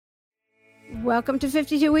Welcome to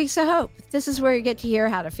 52 Weeks of Hope. This is where you get to hear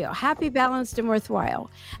how to feel happy, balanced, and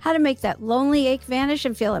worthwhile, how to make that lonely ache vanish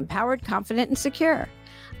and feel empowered, confident, and secure.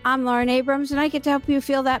 I'm Lauren Abrams, and I get to help you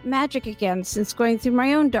feel that magic again since going through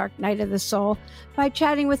my own dark night of the soul by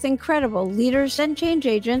chatting with incredible leaders and change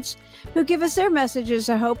agents who give us their messages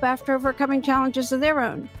of hope after overcoming challenges of their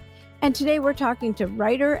own. And today we're talking to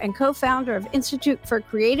writer and co-founder of Institute for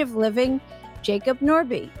Creative Living, Jacob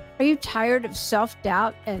Norby. Are you tired of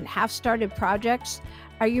self-doubt and half-started projects?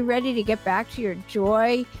 Are you ready to get back to your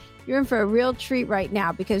joy? You're in for a real treat right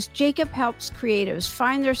now because Jacob helps creatives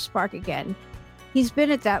find their spark again. He's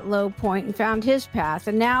been at that low point and found his path,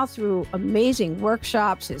 and now through amazing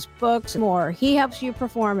workshops, his books, and more, he helps you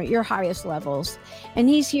perform at your highest levels. And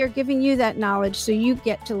he's here giving you that knowledge so you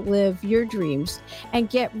get to live your dreams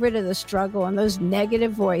and get rid of the struggle and those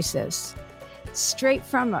negative voices. Straight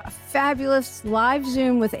from a fabulous live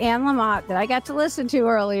Zoom with Anne Lamott that I got to listen to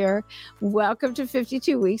earlier. Welcome to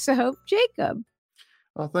 52 Weeks of Hope, Jacob.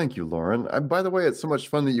 Oh, thank you, Lauren. By the way, it's so much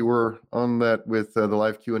fun that you were on that with the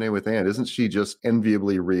live Q&A with Anne. Isn't she just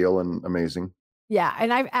enviably real and amazing? Yeah,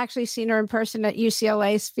 and I've actually seen her in person at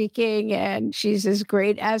UCLA speaking, and she's as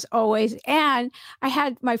great as always. And I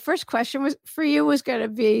had my first question was for you was going to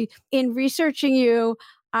be, in researching you,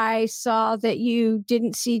 I saw that you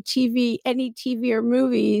didn't see any TV or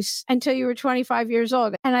movies until you were 25 years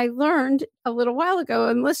old. And I learned a little while ago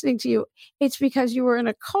in listening to you, it's because you were in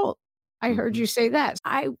a cult. I heard you say that.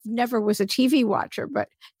 I never was a TV watcher, but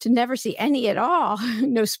to never see any at all,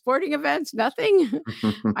 no sporting events, nothing.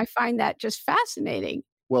 I find that just fascinating.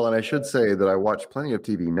 Well, and I should say that I watch plenty of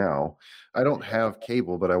TV now. I don't have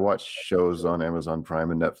cable, but I watch shows on Amazon Prime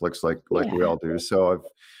and Netflix like we all do. So I've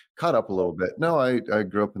caught up a little bit. No, I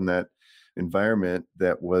grew up in that environment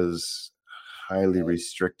that was highly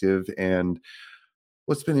restrictive. And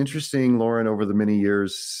what's been interesting, Lauren, over the many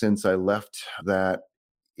years since I left that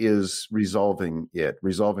is resolving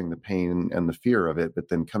the pain and the fear of it, but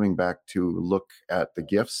then coming back to look at the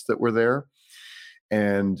gifts that were there.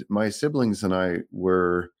 And my siblings and I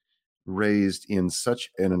were raised in such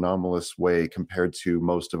an anomalous way compared to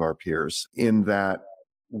most of our peers, in that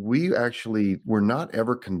we actually were not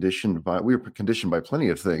ever we were conditioned by plenty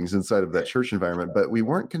of things inside of that church environment, but we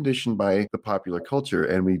weren't conditioned by the popular culture.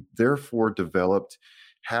 And we therefore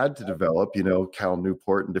had to develop, Cal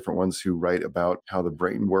Newport and different ones who write about how the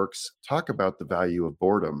brain works, talk about the value of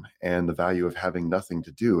boredom and the value of having nothing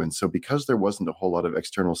to do. And so because there wasn't a whole lot of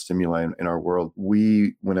external stimuli in our world,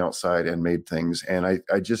 we went outside and made things. And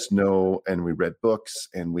I just know, and we read books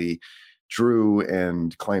and we drew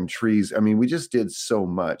and climbed trees. I mean, we just did so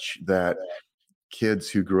much that kids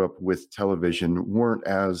who grew up with television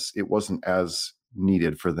it wasn't as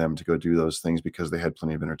needed for them to go do those things because they had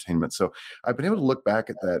plenty of entertainment. So I've been able to look back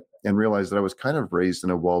at that and realize that I was kind of raised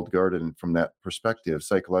in a walled garden from that perspective,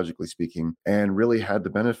 psychologically speaking, and really had the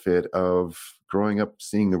benefit of growing up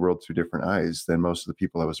seeing the world through different eyes than most of the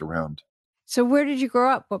people I was around. So where did you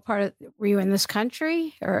grow up? What part were you in this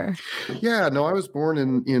country or? Yeah, no, I was born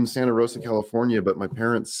in Santa Rosa, California, but my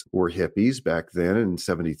parents were hippies back then in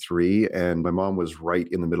 73. And my mom was right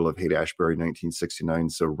in the middle of Haight-Ashbury, 1969.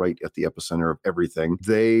 So right at the epicenter of everything.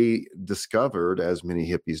 They discovered, as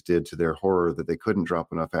many hippies did to their horror, that they couldn't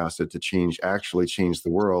drop enough acid to actually change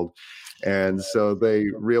the world. And so they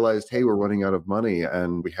realized, hey, we're running out of money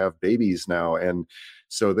and we have babies now. And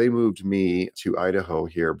so they moved me to Idaho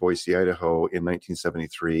here, Boise, Idaho in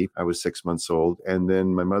 1973. I was 6 months old. And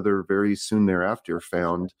then my mother very soon thereafter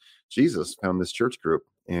found this church group.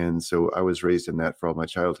 And so I was raised in that for all my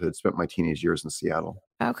childhood, spent my teenage years in Seattle.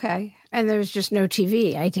 Okay. And there's just no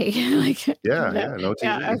TV, I take it. No TV.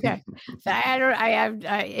 Yeah, okay.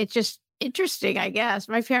 It's just interesting, I guess.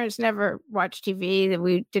 My parents never watched TV.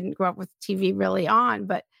 We didn't grow up with TV really on,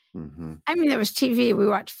 but I mean, there was TV. We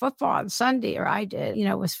watched football on Sunday, or I did,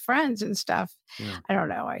 with friends and stuff. Yeah. I don't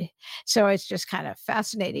know. So it's just kind of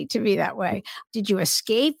fascinating to me that way. Did you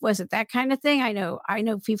escape? Was it that kind of thing? I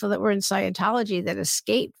know people that were in Scientology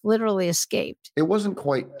that literally escaped. It wasn't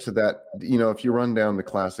quite to that. If you run down the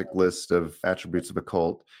classic list of attributes of a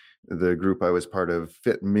cult, the group I was part of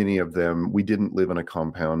fit many of them. We didn't live in a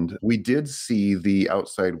compound. We did see the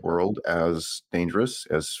outside world as dangerous,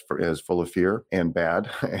 as full of fear and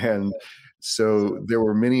bad. And so there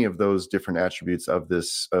were many of those different attributes of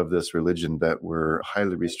this religion that were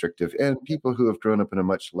highly restrictive. And people who have grown up in a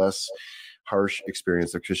much less harsh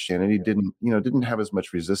experience of Christianity didn't have as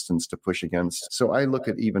much resistance to push against. So I look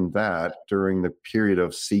at even that during the period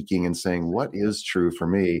of seeking and saying, what is true for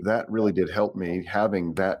me? That really did help me,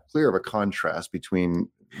 having that clear of a contrast between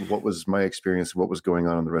what was my experience, what was going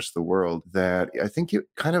on in the rest of the world, that I think it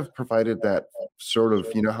kind of provided that sort of,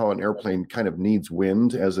 you know, how an airplane kind of needs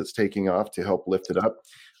wind as it's taking off to help lift it up.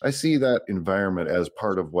 I see that environment as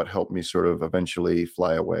part of what helped me sort of eventually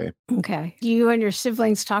fly away. Okay. Do you and your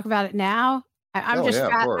siblings talk about it now? Oh yeah,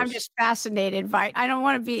 of I'm course. just fascinated by it. I don't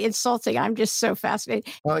want to be insulting. I'm just so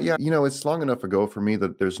fascinated. Yeah, you know, it's long enough ago for me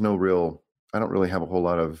that there's no real, I don't really have a whole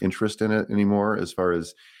lot of interest in it anymore as far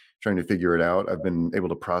as trying to figure it out. I've been able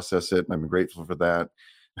to process it and I'm grateful for that.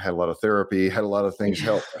 I had a lot of therapy, had a lot of things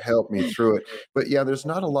help me through it. But yeah, there's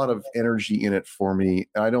not a lot of energy in it for me.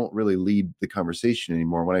 I don't really lead the conversation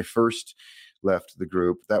anymore. When I first left the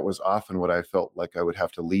group, that was often what I felt like I would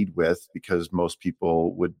have to lead with because most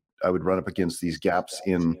people would I would run up against these gaps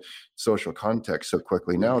in social context so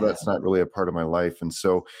quickly. Now Yeah. that's not really a part of my life. And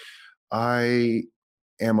so I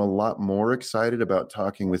am a lot more excited about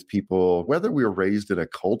talking with people, whether we were raised in a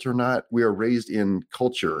cult or not. We are raised in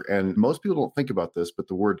culture. And most people don't think about this, but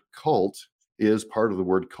the word cult is part of the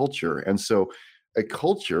word culture. And so a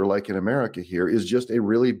culture like in America here is just a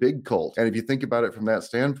really big cult. And if you think about it from that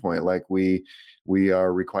standpoint, like we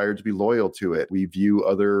are required to be loyal to it. We view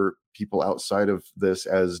other people outside of this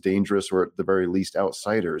as dangerous or at the very least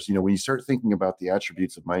outsiders. You know, when you start thinking about the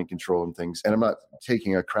attributes of mind control and things, and I'm not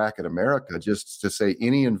taking a crack at America, just to say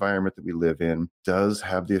any environment that we live in does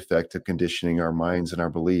have the effect of conditioning our minds and our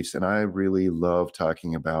beliefs. And I really love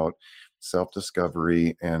talking about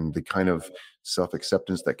self-discovery and the kind of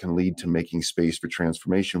self-acceptance that can lead to making space for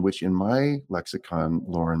transformation, which in my lexicon,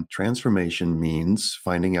 Lauren, transformation means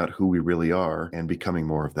finding out who we really are and becoming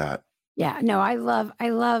more of that. Yeah, no, I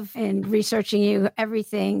love in researching you,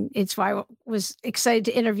 everything. It's why I was excited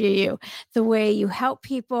to interview you. The way you help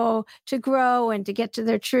people to grow and to get to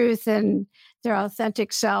their truth and their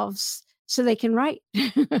authentic selves so they can write.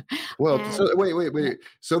 Well, And so wait.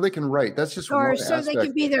 So they can write. That's just or one so they can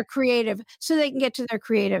aspect. be their creative, so they can get to their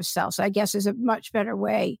creative selves, I guess is a much better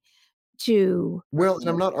way to Well, and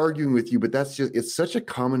I'm not arguing with you, but that's just, it's such a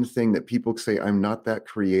common thing that people say, I'm not that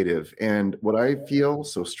creative. And what I feel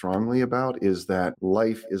so strongly about is that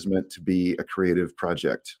life is meant to be a creative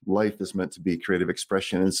project. Life is meant to be creative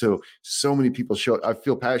expression. And so, so many people I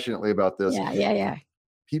feel passionately about this. yeah.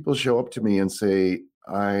 People show up to me and say,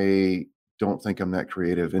 I don't think I'm that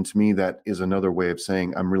creative. And to me, that is another way of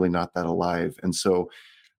saying I'm really not that alive. And so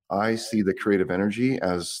I see the creative energy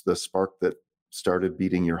as the spark that started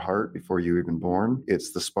beating your heart before you were even born.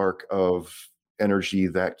 It's the spark of energy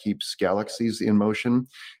that keeps galaxies in motion.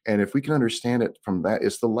 And if we can understand it from that,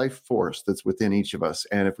 it's the life force that's within each of us.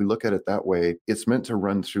 And if we look at it that way, it's meant to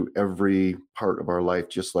run through every part of our life,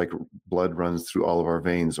 just like blood runs through all of our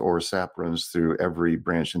veins or sap runs through every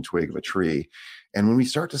branch and twig of a tree. And when we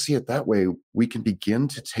start to see it that way, we can begin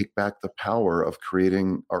to take back the power of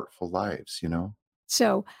creating artful lives, you know?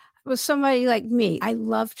 So, with somebody like me, I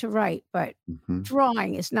love to write, but Mhm.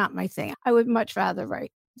 drawing is not my thing. I would much rather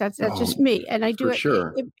write. That's just Oh, me, and I do for it.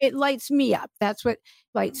 sure. It lights me up. That's what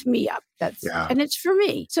lights me up. Yeah. And it's for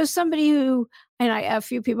me. So somebody who, and I a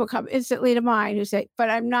few people come instantly to mind who say,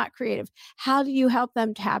 "But I'm not creative." How do you help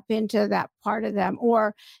them tap into that part of them,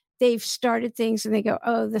 or they've started things and they go,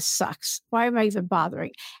 "Oh, this sucks. Why am I even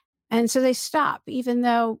bothering?" And so they stop, even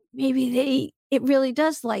though maybe it really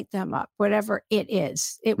does light them up, whatever it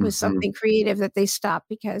is. It was Mhm. something creative that they stopped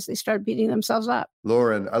because they started beating themselves up.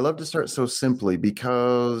 Lauren, I love to start so simply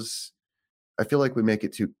because I feel like we make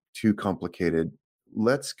it too complicated.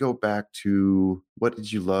 Let's go back to what did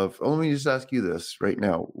you love? Oh, let me just ask you this right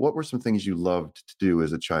now. What were some things you loved to do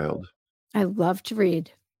as a child? I love to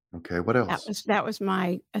read. Okay, what else? That was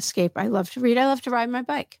my escape. I love to read. I love to ride my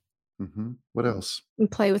bike What else? and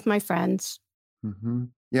play with my friends.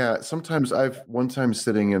 Yeah, sometimes I've one time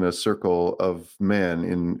sitting in a circle of men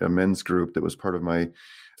in a men's group that was part of my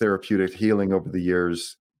therapeutic healing over the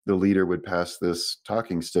years. The leader would pass this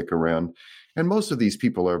talking stick around, and most of these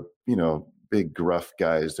people are, you know, big gruff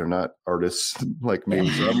guys. They're not artists like me.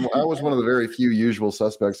 So I was one of the very few usual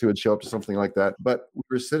suspects who would show up to something like that. But we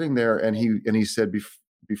were sitting there, and he said,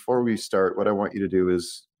 before we start, what I want you to do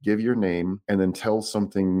is give your name and then tell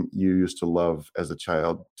something you used to love as a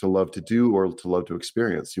child, to love to do or to love to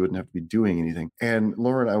experience. You wouldn't have to be doing anything. And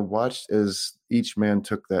Lauren, I watched as each man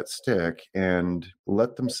took that stick and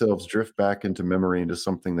let themselves drift back into memory, into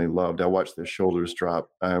something they loved. I watched their shoulders drop.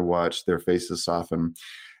 I watched their faces soften.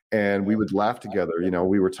 And we would laugh together. You know,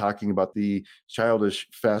 we were talking about the childish,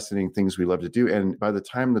 fascinating things we love to do. And by the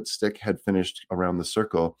time that stick had finished around the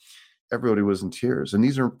circle, everybody was in tears. And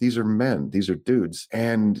these are men, these are dudes.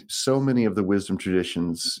 And so many of the wisdom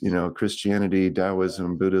traditions, you know, Christianity,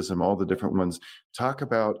 Taoism, Buddhism, all the different ones talk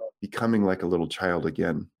about becoming like a little child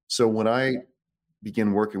again. So when I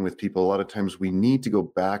begin working with people, a lot of times we need to go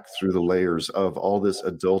back through the layers of all this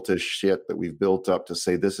adultish shit that we've built up to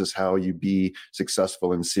say this is how you be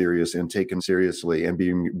successful and serious and taken seriously and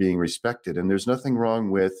being respected. And there's nothing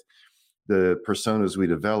wrong with the personas we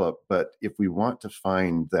develop, but if we want to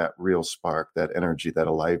find that real spark, that energy, that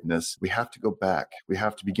aliveness, we have to go back. We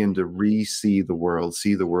have to begin to see the world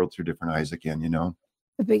through different eyes again,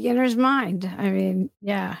 The beginner's mind. I mean,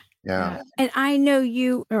 yeah. Yeah. And I know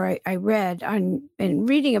you, or I read in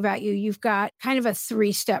reading about you, you've got kind of a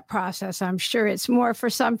 3-step process. I'm sure it's more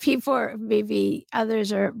for some people, or maybe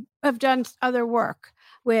others have done other work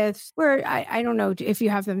with where I don't know if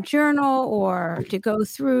you have them journal or to go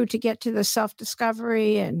through to get to the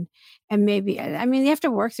self-discovery and maybe, I mean, you have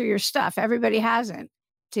to work through your stuff. Everybody hasn't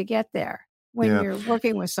to get there when Yeah. you're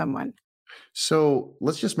working with someone. So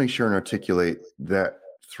let's just make sure and articulate that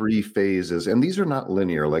 3 phases. And these are not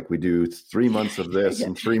linear, like we do 3 months of this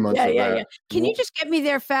and 3 months of that. Can you just get me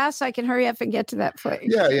there fast so I can hurry up and get to that place?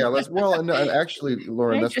 Yeah. And actually,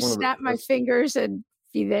 Lauren, Can I that's just one of the snap my fingers and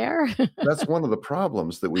be there? that's one of the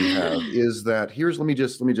problems that we have is that let me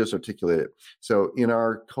just articulate it. So in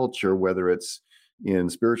our culture, whether it's in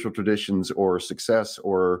spiritual traditions or success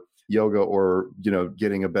or yoga or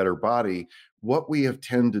getting a better body, what we have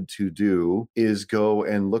tended to do is go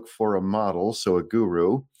and look for a model, so a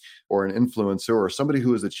guru or an influencer or somebody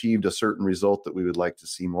who has achieved a certain result that we would like to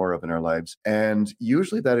see more of in our lives. And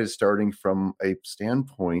usually that is starting from a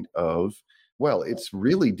standpoint of, well, it's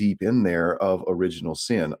really deep in there of original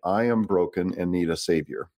sin. I am broken and need a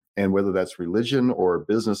savior. And whether that's religion or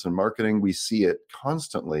business and marketing, we see it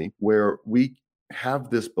constantly where we have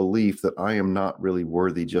this belief that I am not really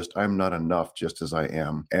worthy, I'm not enough just as I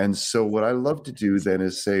am. And so what I love to do then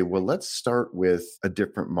is say, well, let's start with a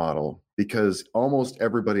different model, because almost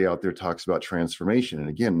everybody out there talks about transformation. And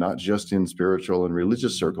again, not just in spiritual and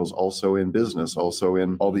religious circles, also in business, also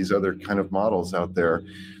in all these other kind of models out there,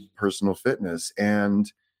 personal fitness.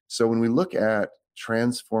 And so when we look at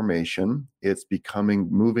transformation, it's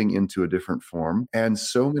moving into a different form. And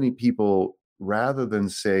so many people, rather than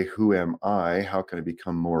say, who am I? How can I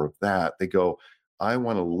become more of that? They go, I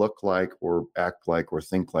want to look like or act like or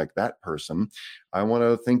think like that person. I want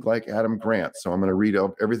to think like Adam Grant. So I'm going to read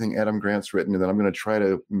everything Adam Grant's written, and then I'm going to try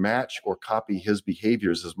to match or copy his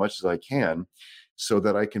behaviors as much as I can so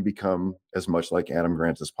that I can become as much like Adam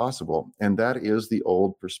Grant as possible. And that is the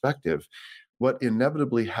old perspective. What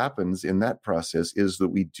inevitably happens in that process is that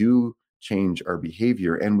we do change our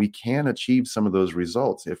behavior, and we can achieve some of those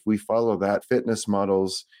results. If we follow that fitness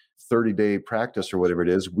model's 30-day practice or whatever it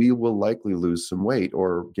is, we will likely lose some weight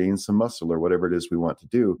or gain some muscle or whatever it is we want to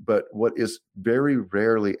do. But what is very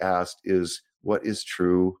rarely asked is, what is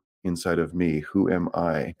true inside of me? Who am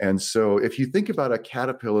I? And so if you think about a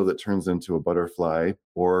caterpillar that turns into a butterfly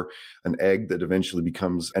or an egg that eventually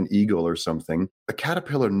becomes an eagle or something, a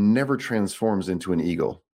caterpillar never transforms into an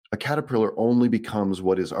eagle. A caterpillar only becomes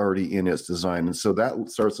what is already in its design. And so that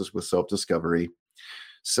starts us with self-discovery.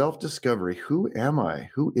 Self-discovery, who am I?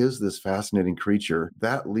 Who is this fascinating creature?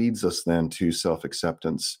 That leads us then to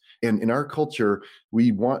self-acceptance. And in our culture,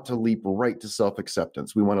 we want to leap right to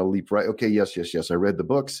self-acceptance. We want to leap right, okay, yes. I read the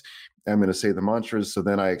books. I'm going to say the mantras. So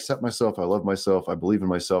then I accept myself. I love myself. I believe in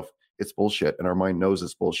myself. It's bullshit. And our mind knows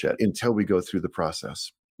it's bullshit until we go through the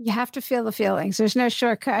process. You have to feel the feelings. There's no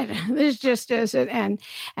shortcut. There's just isn't.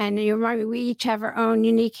 And you remind me, we each have our own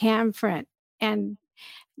unique handprint, and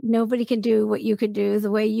nobody can do what you can do the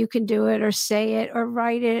way you can do it, or say it, or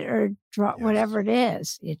write it, or draw whatever it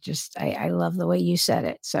is. It just, I love the way you said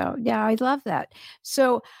it. So yeah, I love that.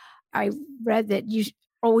 So I read that you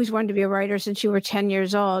always wanted to be a writer since you were 10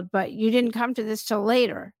 years old, but you didn't come to this till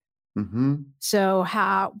later. Mm-hmm. So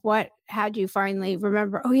how'd you finally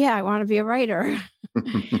remember, oh yeah, I want to be a writer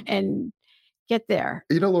and get there?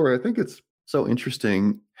 Laura, I think it's so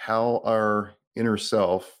interesting how our inner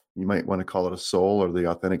self, you might want to call it a soul or the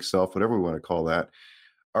authentic self, whatever we want to call that,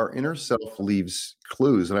 our inner self leaves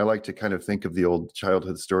clues. And I like to kind of think of the old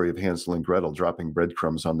childhood story of Hansel and Gretel dropping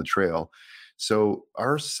breadcrumbs on the trail. So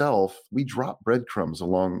our self, we drop breadcrumbs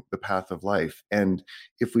along the path of life. And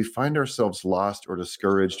if we find ourselves lost or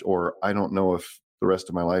discouraged, or I don't know if the rest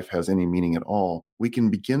of my life has any meaning at all, we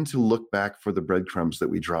can begin to look back for the breadcrumbs that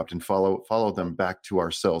we dropped and follow them back to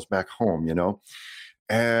ourselves, back home,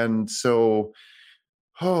 And so,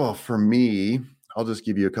 for me, I'll just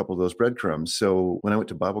give you a couple of those breadcrumbs. So when I went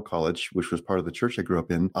to Bible college, which was part of the church I grew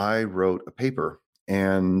up in, I wrote a paper,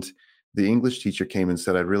 and the English teacher came and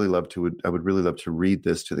said, I would really love to read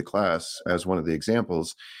this to the class as one of the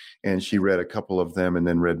examples. and she read a couple of them and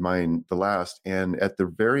then read mine the last. And at the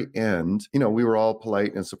very end, we were all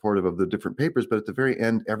polite and supportive of the different papers, but at the very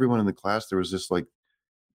end, everyone in the class, there was just like,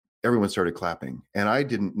 everyone started clapping, and I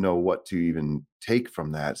didn't know what to even take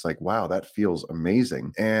from that. It's like, wow, that feels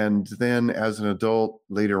amazing. And then as an adult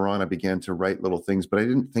later on, I began to write little things, but I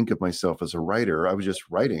didn't think of myself as a writer. I was just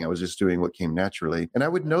writing. I was just doing what came naturally. And I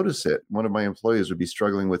would notice it. One of my employees would be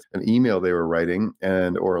struggling with an email they were writing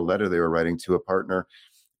or a letter they were writing to a partner,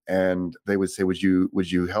 and they would say, would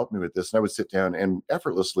you help me with this? And I would sit down and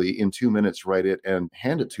effortlessly in 2 minutes write it and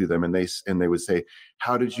hand it to them, and they would say,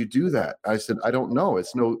 how did you do that? I said, I don't know.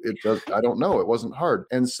 I don't know. It wasn't hard.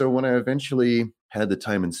 And so when I eventually had the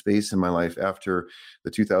time and space in my life after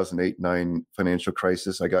the 2008-9 financial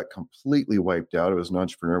crisis, I got completely wiped out. I was an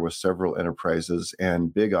entrepreneur with several enterprises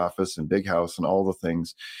and big office and big house and all the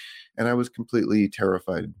things. And I was completely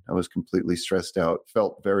terrified. I was completely stressed out,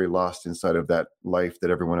 felt very lost inside of that life that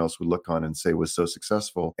everyone else would look on and say was so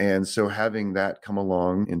successful. And so having that come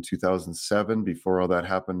along in 2007, before all that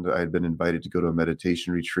happened, I had been invited to go to a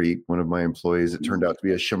meditation retreat. One of my employees, it turned out to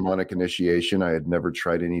be a shamanic initiation. I had never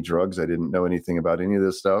tried any drugs. I didn't know anything about any of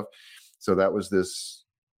this stuff. So that was this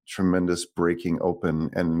tremendous breaking open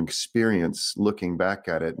and experience. Looking back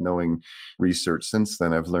at it, knowing research since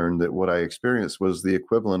then, I've learned that what I experienced was the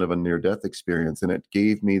equivalent of a near-death experience. And it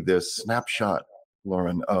gave me this snapshot,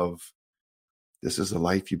 Lauren, of this is the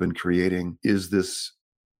life you've been creating. Is this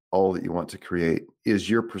all that you want to create? Is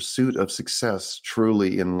your pursuit of success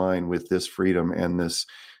truly in line with this freedom and this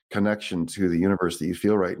connection to the universe that you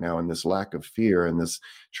feel right now, and this lack of fear and this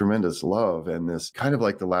tremendous love, and this kind of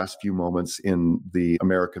like the last few moments in the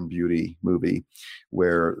American Beauty movie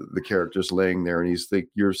where the character's laying there and he's like,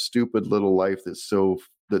 your stupid little life that's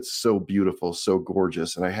so beautiful, so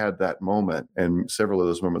gorgeous. And I had that moment and several of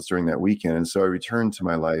those moments during that weekend. And so I returned to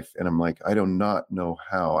my life and I'm like, I do not know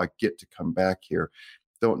how I get to come back here.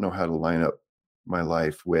 Don't know how to line up my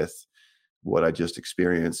life with what I just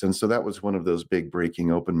experienced. And so that was one of those big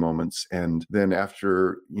breaking open moments. And then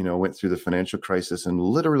after, went through the financial crisis and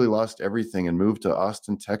literally lost everything and moved to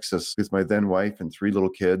Austin, Texas with my then wife and 3 little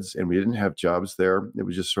kids. And we didn't have jobs there. It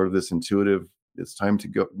was just sort of this intuitive, it's time to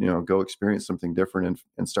go experience something different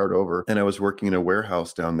and start over. And I was working in a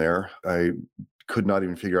warehouse down there. I could not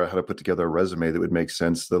even figure out how to put together a resume that would make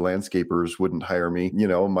sense. The landscapers wouldn't hire me.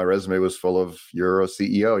 My resume was full of, you're a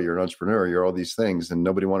CEO, you're an entrepreneur, you're all these things, and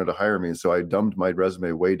nobody wanted to hire me. So I dumbed my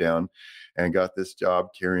resume way down and got this job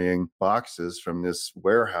carrying boxes from this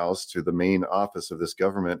warehouse to the main office of this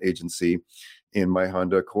government agency in my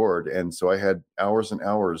Honda Accord. And so I had hours and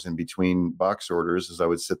hours in between box orders as I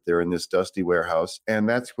would sit there in this dusty warehouse. And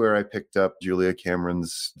that's where I picked up Julia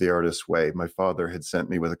Cameron's The Artist's Way. My father had sent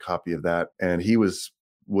me with a copy of that, and he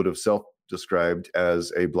would have self-described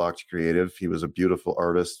as a blocked creative. He was a beautiful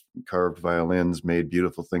artist, carved violins, made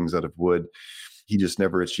beautiful things out of wood. He just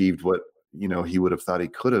never achieved what he would have thought he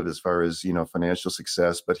could have as far as, financial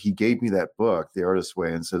success. But he gave me that book, The Artist's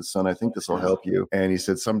Way, and said, son, I think this will help you. And he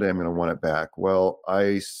said, someday I'm going to want it back. Well,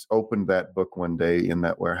 I opened that book one day in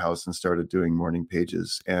that warehouse and started doing morning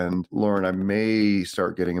pages. And Lauren, I may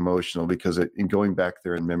start getting emotional because in going back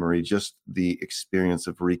there in memory, just the experience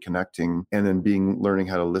of reconnecting and then learning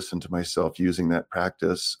how to listen to myself using that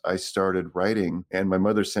practice, I started writing. And my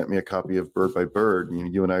mother sent me a copy of Bird by Bird.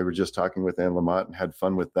 You and I were just talking with Anne Lamott and had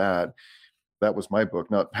fun with that. That was my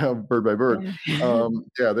book, not Bird by Bird.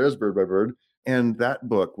 There's Bird by Bird. And that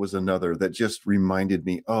book was another that just reminded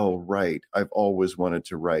me, oh, right, I've always wanted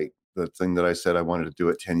to write. The thing that I said I wanted to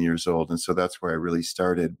do at 10 years old. And so that's where I really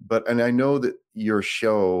started. And I know that your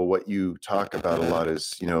show, what you talk about a lot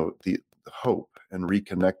is, the hope and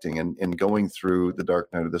reconnecting and going through the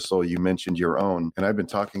dark night of the soul. You mentioned your own, and I've been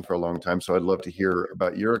talking for a long time. So I'd love to hear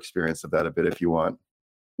about your experience of that a bit if you want.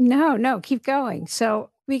 No, keep going.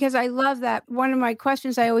 So, because I love that, one of my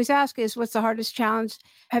questions I always ask is, what's the hardest challenge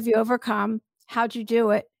have you overcome? How'd you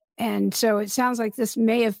do it? And so it sounds like this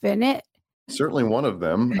may have been it. Certainly one of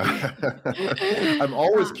them. I'm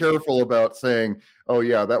always careful about saying, oh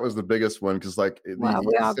yeah, that was the biggest one. Cause well,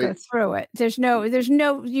 we all go through it. There's no,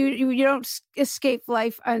 you don't escape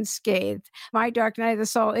life unscathed. My dark night of the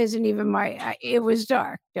soul isn't even it was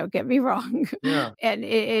dark. Don't get me wrong. Yeah. And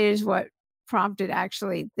it is what prompted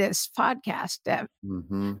actually this podcast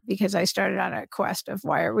because I started on a quest of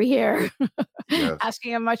why are we here? Yes.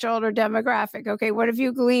 Asking a much older demographic, okay, what have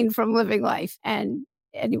you gleaned from living life? And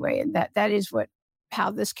anyway, and that is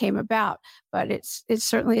how this came about. But it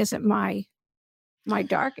certainly isn't my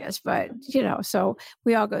darkest, but so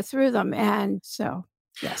we all go through them. And so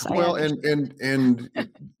yes. Well, and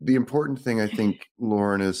the important thing I think,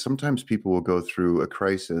 Lauren, is sometimes people will go through a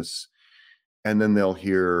crisis And then they'll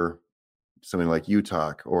hear something like you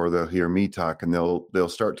talk, or they'll hear me talk, and they'll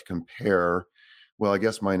start to compare. Well, I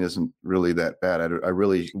guess mine isn't really that bad. I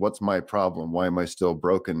really, what's my problem? Why am I still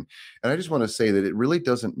broken? And I just want to say that it really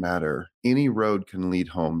doesn't matter. Any road can lead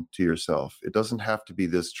home to yourself. It doesn't have to be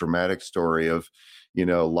this dramatic story of,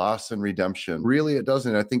 loss and redemption. Really, it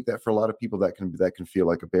doesn't. I think that for a lot of people, that can feel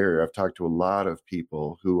like a barrier. I've talked to a lot of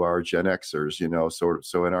people who are Gen Xers,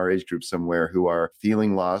 so in our age group somewhere, who are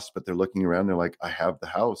feeling lost, but they're looking around. They're like, I have the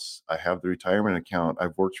house, I have the retirement account,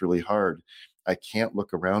 I've worked really hard. I can't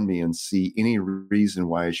look around me and see any reason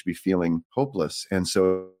why I should be feeling hopeless. And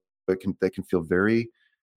so they can feel very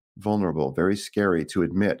vulnerable, very scary to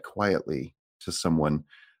admit quietly to someone,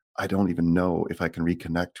 I don't even know if I can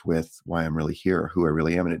reconnect with why I'm really here, who I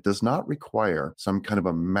really am. And it does not require some kind of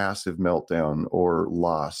a massive meltdown or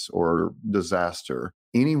loss or disaster.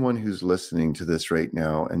 Anyone who's listening to this right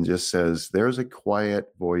now and just says, there's a quiet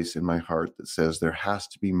voice in my heart that says there has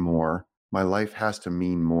to be more. My life has to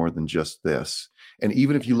mean more than just this. And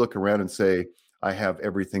even if you look around and say, I have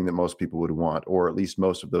everything that most people would want, or at least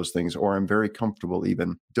most of those things, or I'm very comfortable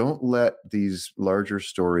even. Don't let these larger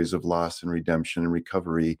stories of loss and redemption and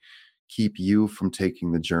recovery keep you from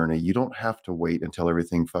taking the journey. You don't have to wait until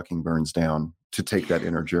everything fucking burns down to take that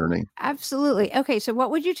inner journey. Absolutely. Okay, so what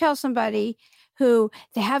would you tell somebody who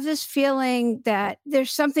they have this feeling that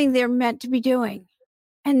there's something they're meant to be doing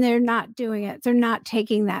and they're not doing it? They're not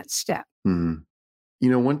taking that step. Mm.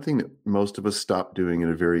 One thing that most of us stop doing at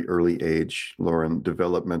a very early age, Lauren,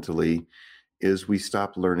 developmentally, is we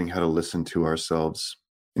stop learning how to listen to ourselves.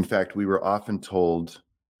 In fact, we were often told,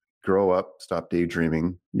 grow up, stop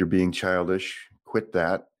daydreaming, you're being childish, quit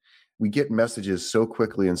that. We get messages so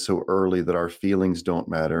quickly and so early that our feelings don't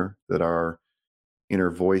matter, that our inner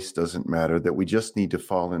voice doesn't matter, that we just need to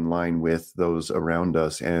fall in line with those around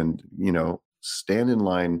us and, stand in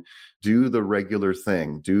line, do the regular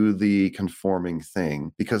thing, do the conforming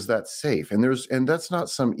thing, because that's safe. And that's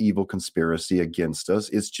not some evil conspiracy against us.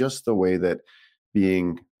 It's just the way that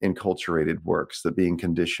being enculturated works, that being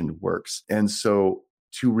conditioned works. And so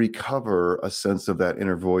to recover a sense of that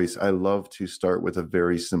inner voice, I love to start with a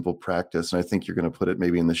very simple practice. And I think you're going to put it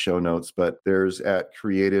maybe in the show notes, but there's at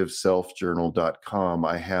creativeselfjournal.com,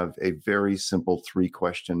 I have a very simple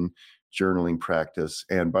 3-question journaling practice.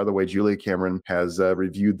 And by the way, Julia Cameron has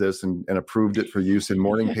reviewed this and approved it for use in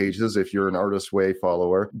morning pages if you're an Artist Way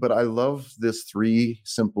follower. But I love this 3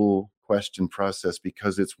 simple question process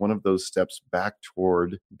because it's one of those steps back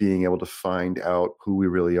toward being able to find out who we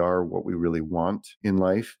really are, what we really want in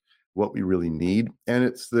life, what we really need. And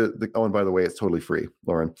it's oh, and by the way, it's totally free,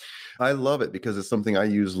 Lauren. I love it because it's something I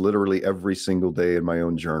use literally every single day in my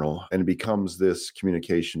own journal. And it becomes this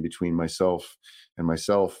communication between myself and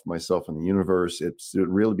myself and the universe. It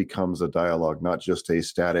really becomes a dialogue, not just a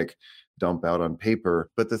static dump out on paper.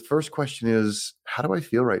 But the first question is, how do I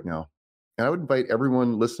feel right now? And I would invite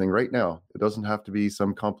everyone listening right now. It doesn't have to be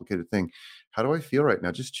some complicated thing. How do I feel right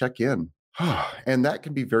now? Just check in. And that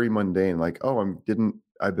can be very mundane. Like, oh,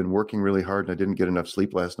 I've been working really hard and I didn't get enough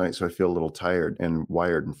sleep last night. So I feel a little tired and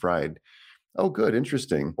wired and fried. Oh, good.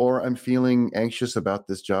 Interesting. Or I'm feeling anxious about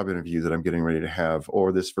this job interview that I'm getting ready to have,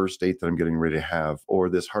 or this first date that I'm getting ready to have, or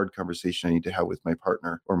this hard conversation I need to have with my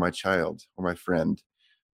partner or my child or my friend.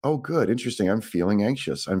 Oh, good. Interesting. I'm feeling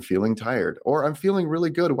anxious. I'm feeling tired, or I'm feeling really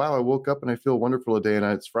good. Wow. I woke up and I feel wonderful today and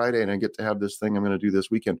it's Friday and I get to have this thing I'm going to do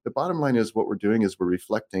this weekend. The bottom line is what we're doing is we're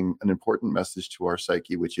reflecting an important message to our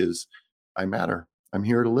psyche, which is I matter. I'm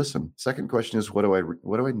here to listen. Second question is, what do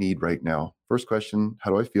I need right now? First question, how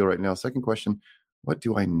do I feel right now? Second question, what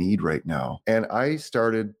do I need right now? And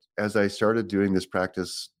as I started doing this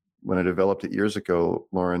practice, when I developed it years ago,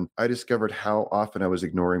 Lauren, I discovered how often I was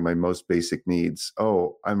ignoring my most basic needs.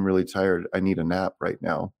 Oh, I'm really tired. I need a nap right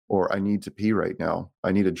now, or I need to pee right now.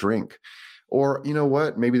 I need a drink. Or, you know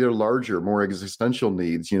what, maybe they're larger, more existential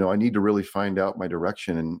needs. I need to really find out my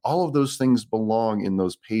direction. And all of those things belong in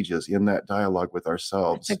those pages, in that dialogue with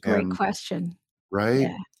ourselves. That's a great question. Right?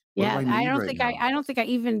 Yeah. What Yeah. do I need right now? I don't think I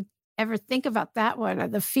even ever think about that one.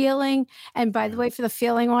 The feeling. And by the way, for the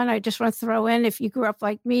feeling one, I just want to throw in, if you grew up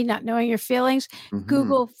like me, not knowing your feelings,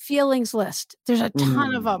 Google feelings list. There's a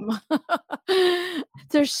ton of them.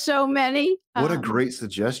 There's so many. What a great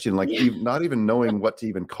suggestion. Like not even knowing what to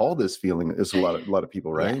even call this feeling is a lot of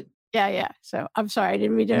people, right? Yeah. So I'm sorry, I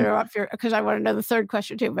didn't mean to interrupt you because I want to know the third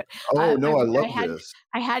question too. But oh no, I love this.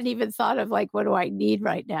 I hadn't even thought of like, what do I need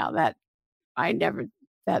right now?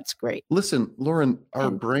 That's great. Listen, Lauren,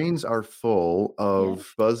 our brains are full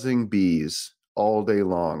of buzzing bees all day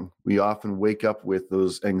long. We often wake up with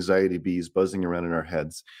those anxiety bees buzzing around in our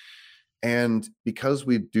heads. And because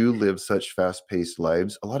we do live such fast-paced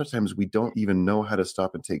lives, a lot of times we don't even know how to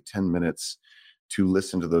stop and take 10 minutes to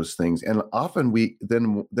listen to those things. And often we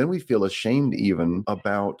we feel ashamed even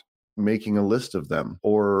about making a list of them,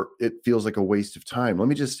 or it feels like a waste of time. Let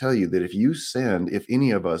me just tell you that if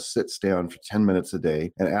any of us sits down for 10 minutes a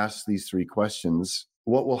day and asks these three questions,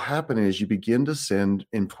 what will happen is you begin to send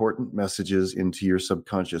important messages into your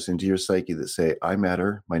subconscious, into your psyche that say, I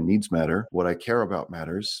matter, my needs matter, what I care about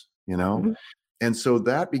matters, you know? Mhm. And so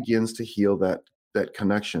that begins to heal that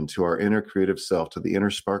connection to our inner creative self, to the inner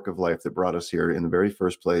spark of life that brought us here in the very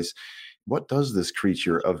first place. What does this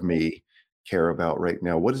creature of me care about right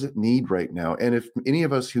now? What does it need right now? And if any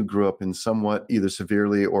of us who grew up in somewhat either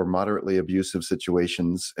severely or moderately abusive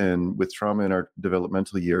situations and with trauma in our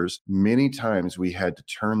developmental years, many times we had to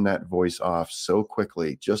turn that voice off so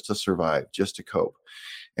quickly just to survive, just to cope.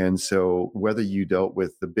 And so, whether you dealt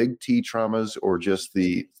with the big T traumas or just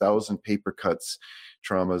the thousand paper cuts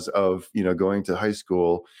traumas of, going to high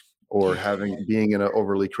school or being in an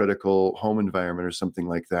overly critical home environment or something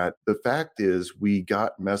like that, the fact is we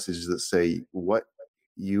got messages that say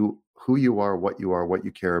who you are, what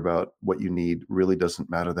you care about, what you need really doesn't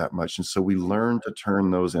matter that much. And so we learn to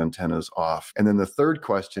turn those antennas off. And then the third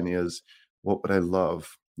question is, what would I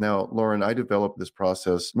love? Now, Lauren, I developed this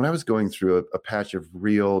process when I was going through a patch of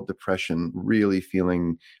real depression, really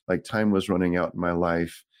feeling like time was running out in my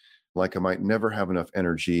life, like I might never have enough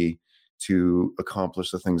energy to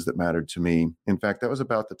accomplish the things that mattered to me. In fact, that was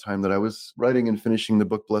about the time that I was writing and finishing the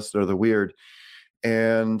book Blessed Are the Weird.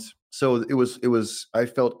 And so I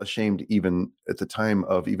felt ashamed even at the time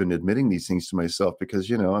of even admitting these things to myself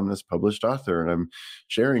because, I'm this published author and I'm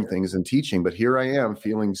sharing things and teaching, but here I am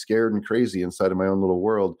feeling scared and crazy inside of my own little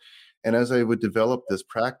world. And as I would develop this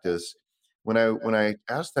practice, when I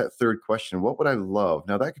asked that third question, what would I love?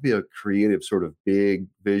 Now that could be a creative sort of big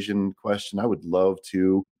vision question. I would love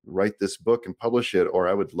to write this book and publish it, or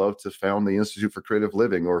I would love to found the Institute for Creative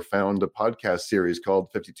Living or found a podcast series called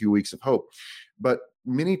 52 Weeks of Hope. But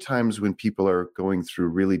many times when people are going through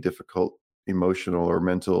really difficult emotional or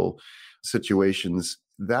mental situations,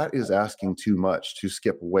 that is asking too much to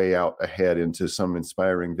skip way out ahead into some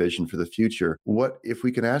inspiring vision for the future. What if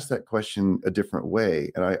we can ask that question a different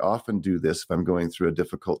way? And I often do this if I'm going through a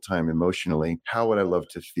difficult time emotionally. How would I love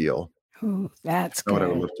to feel? Ooh, that's How would I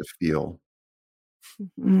good. love to feel?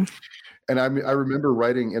 Mm. And I remember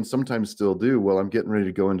writing, and sometimes still do, well, I'm getting ready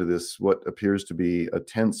to go into this, what appears to be a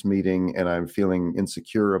tense meeting, and I'm feeling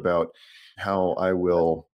insecure about how I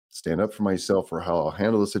will stand up for myself or how I'll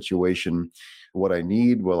handle the situation. What I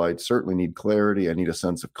need, well, I'd certainly need clarity. I need a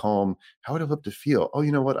sense of calm. How would I love to feel? Oh,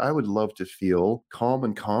 you know what? I would love to feel calm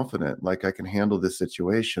and confident, like I can handle this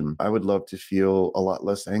situation. I would love to feel a lot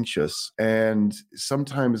less anxious. And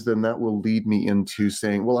sometimes then that will lead me into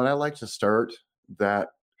saying, well, and I like to start that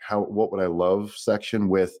what would I love section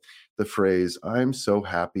with the phrase, I'm so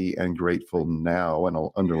happy and grateful now, and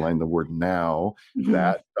I'll underline the word now, Mhm.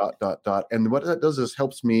 that dot, dot, dot. And what that does is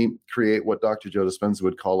helps me create what Dr. Joe Dispenza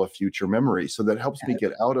would call a future memory. So that helps me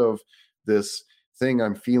get out of this thing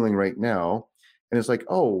I'm feeling right now. And it's like,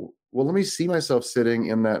 oh, well, let me see myself sitting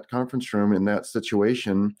in that conference room in that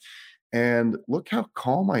situation and look how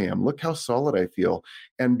calm I am. Look how solid I feel.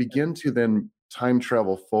 And begin to then time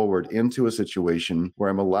travel forward into a situation where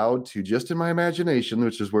I'm allowed to, just in my imagination,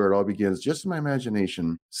 which is where it all begins, just in my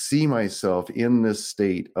imagination, see myself in this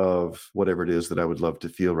state of whatever it is that I would love to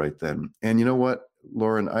feel right then. And you know what,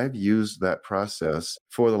 Lauren, I've used that process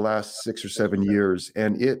for the last 6 or 7 years,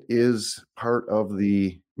 and it is part of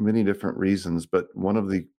the many different reasons, but one of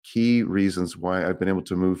the key reasons why I've been able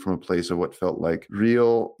to move from a place of what felt like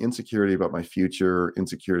real insecurity about my future,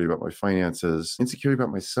 insecurity about my finances, insecurity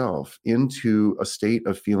about myself, into a state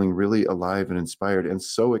of feeling really alive and inspired and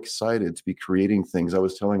so excited to be creating things. I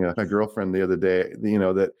was telling my girlfriend the other day,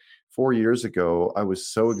 that 4 years ago, I was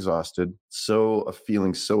so exhausted,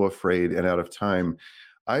 feeling so afraid and out of time.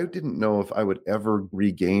 I didn't know if I would ever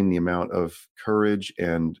regain the amount of courage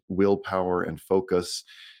and willpower and focus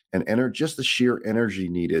and just the sheer energy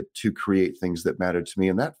needed to create things that mattered to me.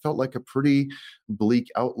 And that felt like a pretty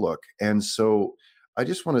bleak outlook. And so I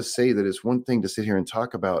just want to say that it's one thing to sit here and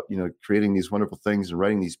talk about, creating these wonderful things and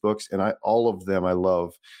writing these books, and all of them I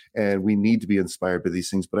love, and we need to be inspired by these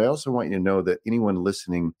things. But I also want you to know that anyone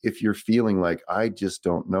listening, if you're feeling like I just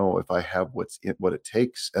don't know if I have what it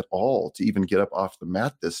takes at all to even get up off the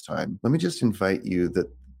mat this time, let me just invite you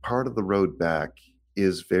that part of the road back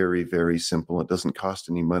is very, very simple. It doesn't cost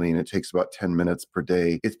any money, and it takes about 10 minutes per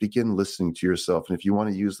day. It's begin listening to yourself. And if you want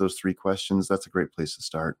to use those three questions, that's a great place to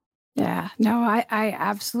start. Yeah, no, I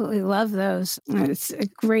absolutely love those. It's a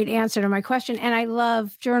great answer to my question. And I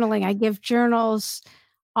love journaling. I give journals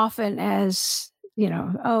often as,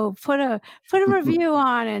 oh, put a review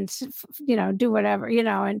on and, do whatever, and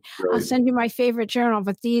I'll Right. send you my favorite journal,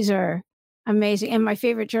 but these are amazing. And my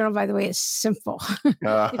favorite journal, by the way, is simple. It's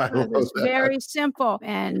I one love of those that. very simple,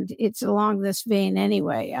 and it's along this vein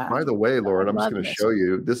anyway. By the way, I Lauren, I'm just love going to this. show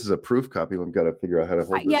you. This is a proof copy. I've got to figure out how to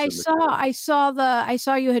hold Yeah, this I in the saw camera. I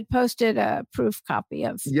saw you had posted a proof copy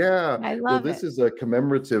of. Yeah. I Well, love this it. is a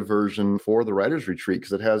commemorative version for the Writers Retreat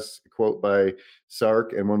because it has a quote by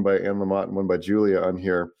Sark and one by Anne Lamott and one by Julia on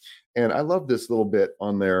here. And I love this little bit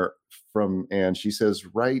on there from Anne. She says,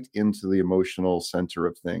 right into the emotional center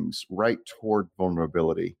of things, right toward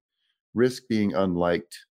vulnerability, risk being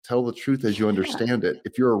unliked, tell the truth as you Yeah. understand it.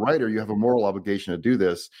 If you're a writer, you have a moral obligation to do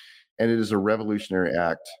this, and it is a revolutionary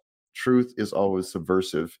act. Truth is always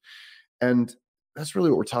subversive. And that's really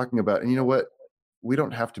what we're talking about. And you know what? We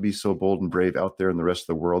don't have to be so bold and brave out there in the rest of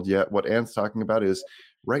the world yet. What Anne's talking about is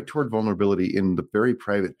right toward vulnerability in the very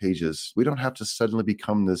private pages. We don't have to suddenly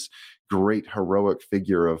become this great heroic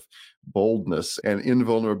figure of boldness and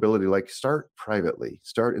invulnerability. Like start privately,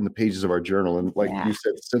 start in the pages of our journal. And like Yeah. you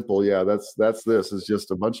said, simple. Yeah, that's this is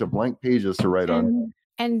just a bunch of blank pages to write on.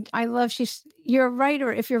 And I love you're a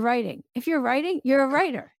writer if you're writing. If you're writing, you're a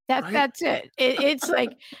writer. Right? That's it. It's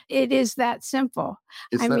like it is that simple.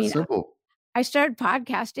 It's I that mean, simple. I started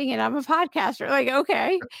podcasting and I'm a podcaster. Like,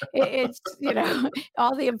 okay, it's,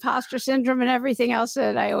 all the imposter syndrome and everything else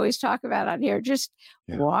that I always talk about on here. Just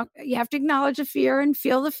Yeah. walk. You have to acknowledge the fear and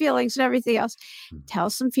feel the feelings and everything else. Mhm. Tell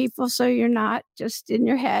some people so you're not just in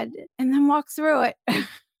your head and then walk through it.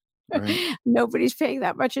 Right. Nobody's paying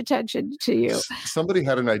that much attention to you. Somebody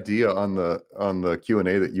had an idea on the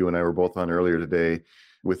Q&A that you and I were both on earlier today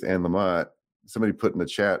with Anne Lamott. Somebody put in the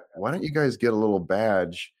chat, why don't you guys get a little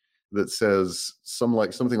badge that says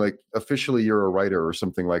something like officially you're a writer or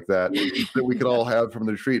something like that that we could all have from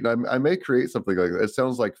the retreat. And I may create something like that. It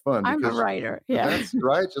sounds like fun I'm a because writer. Yeah. that's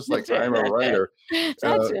right. Just like That's it. I'm a That's it. writer. That's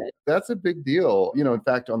Uh, it. that's a big deal. In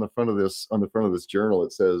fact, on the front of this journal,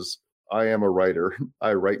 it says, I am a writer.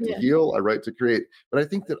 I write to Yeah. heal. I write to create. But I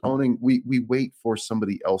think that we wait for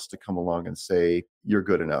somebody else to come along and say, you're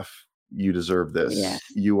good enough. You deserve this. Yeah.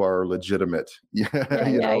 You are legitimate. Yeah.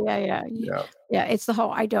 Yeah. Yeah, it's the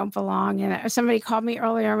whole I don't belong. And somebody called me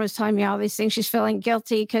earlier and was telling me all these things. She's feeling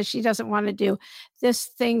guilty because she doesn't want to do this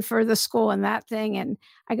thing for the school and that thing. And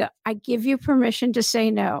I go, I give you permission to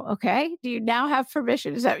say no. Okay. Do you now have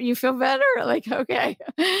permission? Is that you feel better? Like, okay.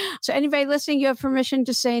 So anybody listening, you have permission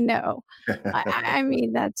to say no. I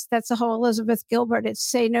mean, that's the whole Elizabeth Gilbert. It's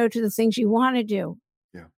say no to the things you want to do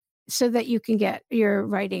Yeah. so that you can get your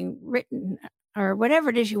writing written or whatever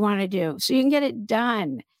it is you want to do. So you can get it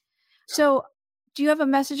done. So do you have a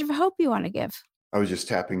message of hope you want to give? I was just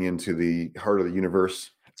tapping into the heart of the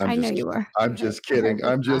universe. I know you were. I'm just kidding.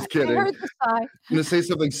 I'm just I kidding. heard the sigh. I'm going to say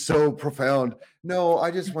something so profound. No, I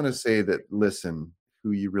just want to say that, listen,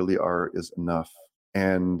 who you really are is enough.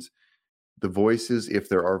 And the voices, if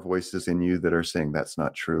there are voices in you that are saying that's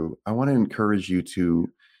not true, I want to encourage you to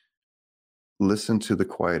listen to the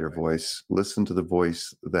quieter voice, listen to the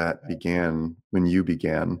voice that began when you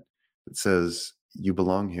began, that says, you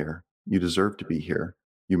belong here. You deserve to be here.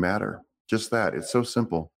 You matter. Just that. It's so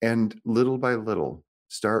simple. And little by little,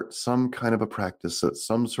 start some kind of a practice,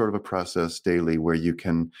 some sort of a process daily where you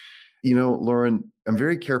can, Lauren, I'm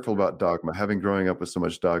very careful about dogma, having growing up with so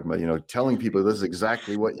much dogma, telling people this is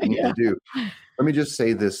exactly what you need to do. Let me just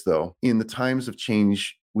say this, though. In the times of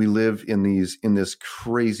change, we live in this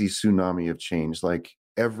crazy tsunami of change. Like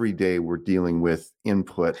every day we're dealing with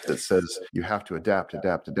input that says you have to adapt.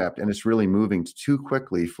 And it's really moving too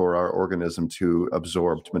quickly for our organism to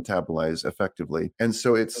absorb, to metabolize effectively. And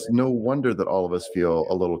so it's no wonder that all of us feel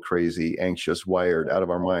a little crazy, anxious, wired, out of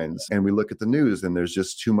our minds. And we look at the news and there's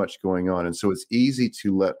just too much going on. And so it's easy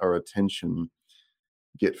to let our attention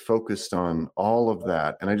get focused on all of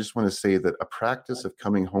that. And I just want to say that a practice of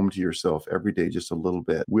coming home to yourself every day, just a little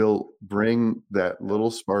bit, will bring that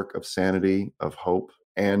little spark of sanity, of hope.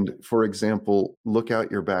 And for example, look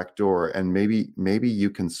out your back door and maybe you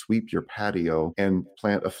can sweep your patio and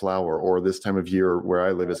plant a flower, or this time of year where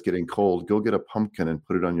I live, it's getting cold, go get a pumpkin and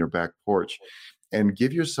put it on your back porch. And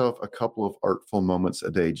give yourself a couple of artful moments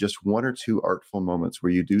a day, just one or two artful moments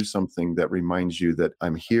where you do something that reminds you that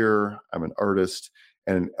I'm here, I'm an artist.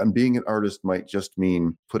 And being an artist might just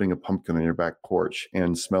mean putting a pumpkin on your back porch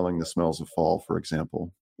and smelling the smells of fall, for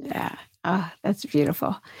example. Yeah. Oh, that's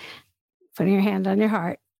beautiful. Putting your hand on your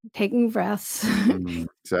heart, taking breaths.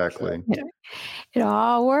 Exactly. It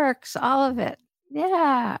all works, all of it.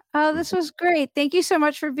 Yeah. Oh, this was great. Thank you so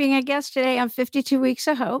much for being a guest today on 52 Weeks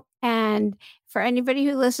of Hope. And for anybody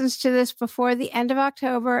who listens to this before the end of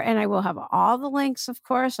October, and I will have all the links, of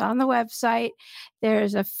course, on the website,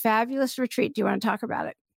 there's a fabulous retreat. Do you want to talk about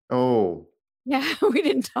it? Oh, Yeah, we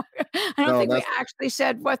didn't talk. I don't no, think we that's actually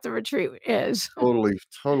said what the retreat is. totally,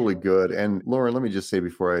 totally good. And Lauren, let me just say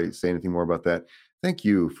before I say anything more about that, thank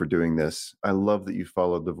you for doing this. I love that you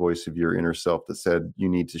followed the voice of your inner self that said you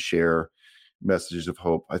need to share messages of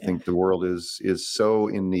hope. I think the world is so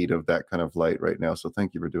in need of that kind of light right now. So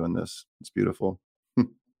thank you for doing this. It's beautiful.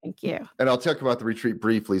 Thank you. And I'll talk about the retreat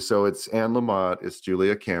briefly. So it's Anne Lamott, it's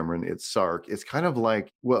Julia Cameron, it's Sark. It's kind of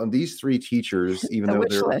like, well, and these three teachers, even The though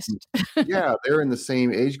wish list. yeah, they're in the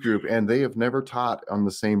same age group and they have never taught on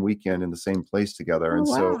the same weekend in the same place together. Oh, And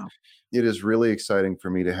so wow. it is really exciting for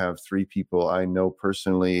me to have three people I know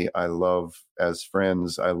personally, I love as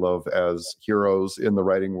friends, I love as heroes in the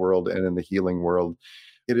writing world and in the healing world.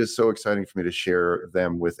 It is so exciting for me to share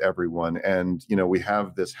them with everyone. And, we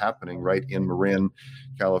have this happening right in Marin,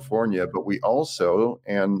 California, but we also,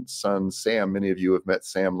 and son Sam, many of you have met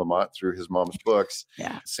Sam Lamott through his mom's books.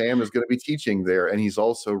 Yeah. Sam is going to be teaching there, and he's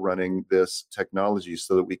also running this technology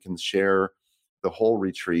so that we can share the whole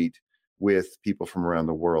retreat with people from around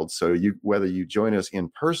the world. So whether you join us in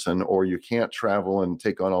person or you can't travel and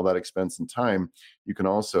take on all that expense and time, you can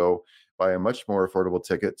also buy a much more affordable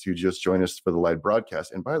ticket to just join us for the live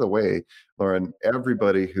broadcast. And by the way, Lauren,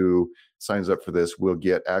 everybody who signs up for this will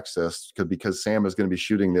get access because Sam is going to be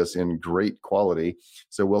shooting this in great quality.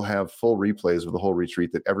 So we'll have full replays of the whole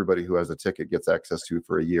retreat that everybody who has a ticket gets access to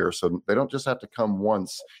for a year. So they don't just have to come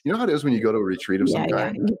once. You know how it is when you go to a retreat of some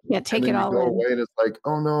kind? Yeah, take and then it you all go in. away and it's like,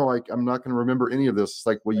 oh no, I'm not going to remember any of this. It's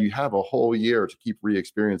like, well, you have a whole year to keep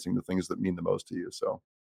re-experiencing the things that mean the most to you. So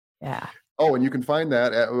Yeah. oh, and you can find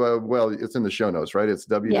that at, well, it's in the show notes, right? It's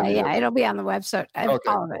www. Yeah, it'll be on the website. Okay, All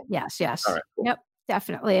of it. cool. Yes. All right, cool. Yep,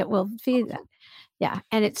 definitely. It will be that. Awesome. Yeah.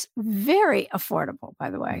 And it's very affordable, by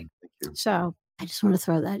the way. Thank you. So I just want to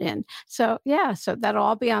throw that in. So yeah, so that'll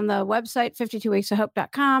all be on the website,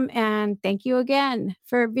 52weeksofhope.com. And thank you again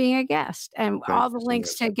for being a guest. And Thank all you the so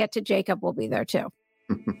links much. to get to Jacob will be there too.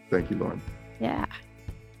 Thank you, Lauren. Yeah.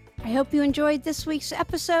 I hope you enjoyed this week's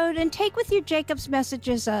episode and take with you Jacob's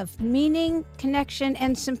messages of meaning, connection,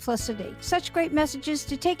 and simplicity. Such great messages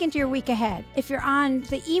to take into your week ahead. If you're on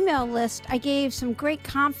the email list, I gave some great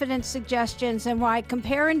confidence suggestions and why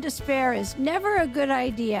compare and despair is never a good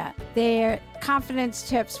idea. Their confidence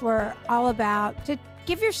tips were all about to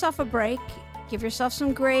give yourself a break, give yourself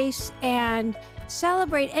some grace, and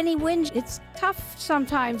celebrate any wins. It's tough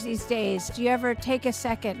sometimes these days. Do you ever take a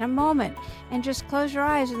second, a moment, and just close your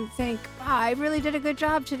eyes and think, wow, I really did a good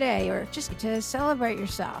job today, or just to celebrate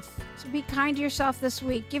yourself? So be kind to yourself this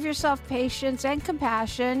week. Give yourself patience and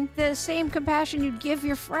compassion, the same compassion you'd give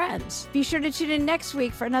your friends. Be sure to tune in next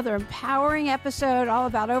week for another empowering episode all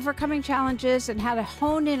about overcoming challenges and how to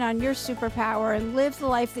hone in on your superpower and live the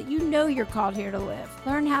life that you know you're called here to live.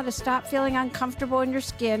 Learn how to stop feeling uncomfortable in your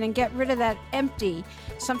skin and get rid of that empty,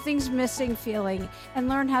 something's missing feeling, and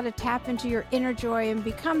learn how to tap into your inner joy and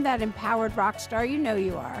become that empowered rock star you know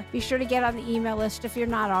you are. Be sure to get on the email list if you're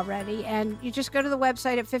not already, and you just go to the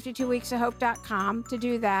website at 52weeksofhope.com to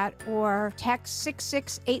do that, or text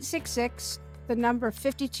 66866, the number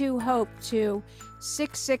 52HOPE to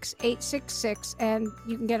 66866, and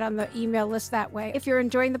you can get on the email list that way. If you're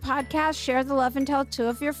enjoying the podcast, share the love and tell two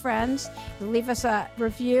of your friends. Leave us a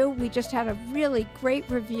review. We just had a really great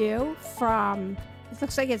review from, it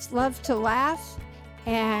looks like it's Love to Laugh.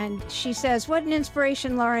 And she says, what an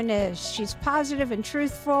inspiration Lauren is. She's positive and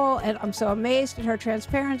truthful, and I'm so amazed at her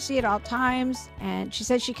transparency at all times. And she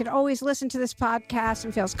says she can always listen to this podcast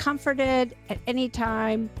and feels comforted at any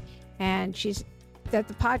time. And that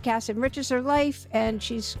the podcast enriches her life, and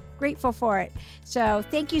she's grateful for it. So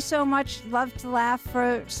thank you so much, Love to Laugh,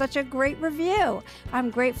 for such a great review. I'm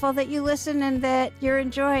grateful that you listen and that you're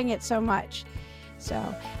enjoying it so much.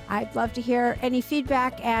 So I'd love to hear any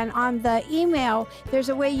feedback. And on the email, there's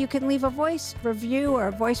a way you can leave a voice review or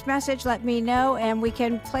a voice message. Let me know, and we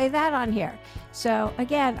can play that on here. So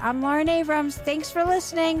again, I'm Lauren Abrams. Thanks for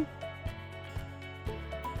listening.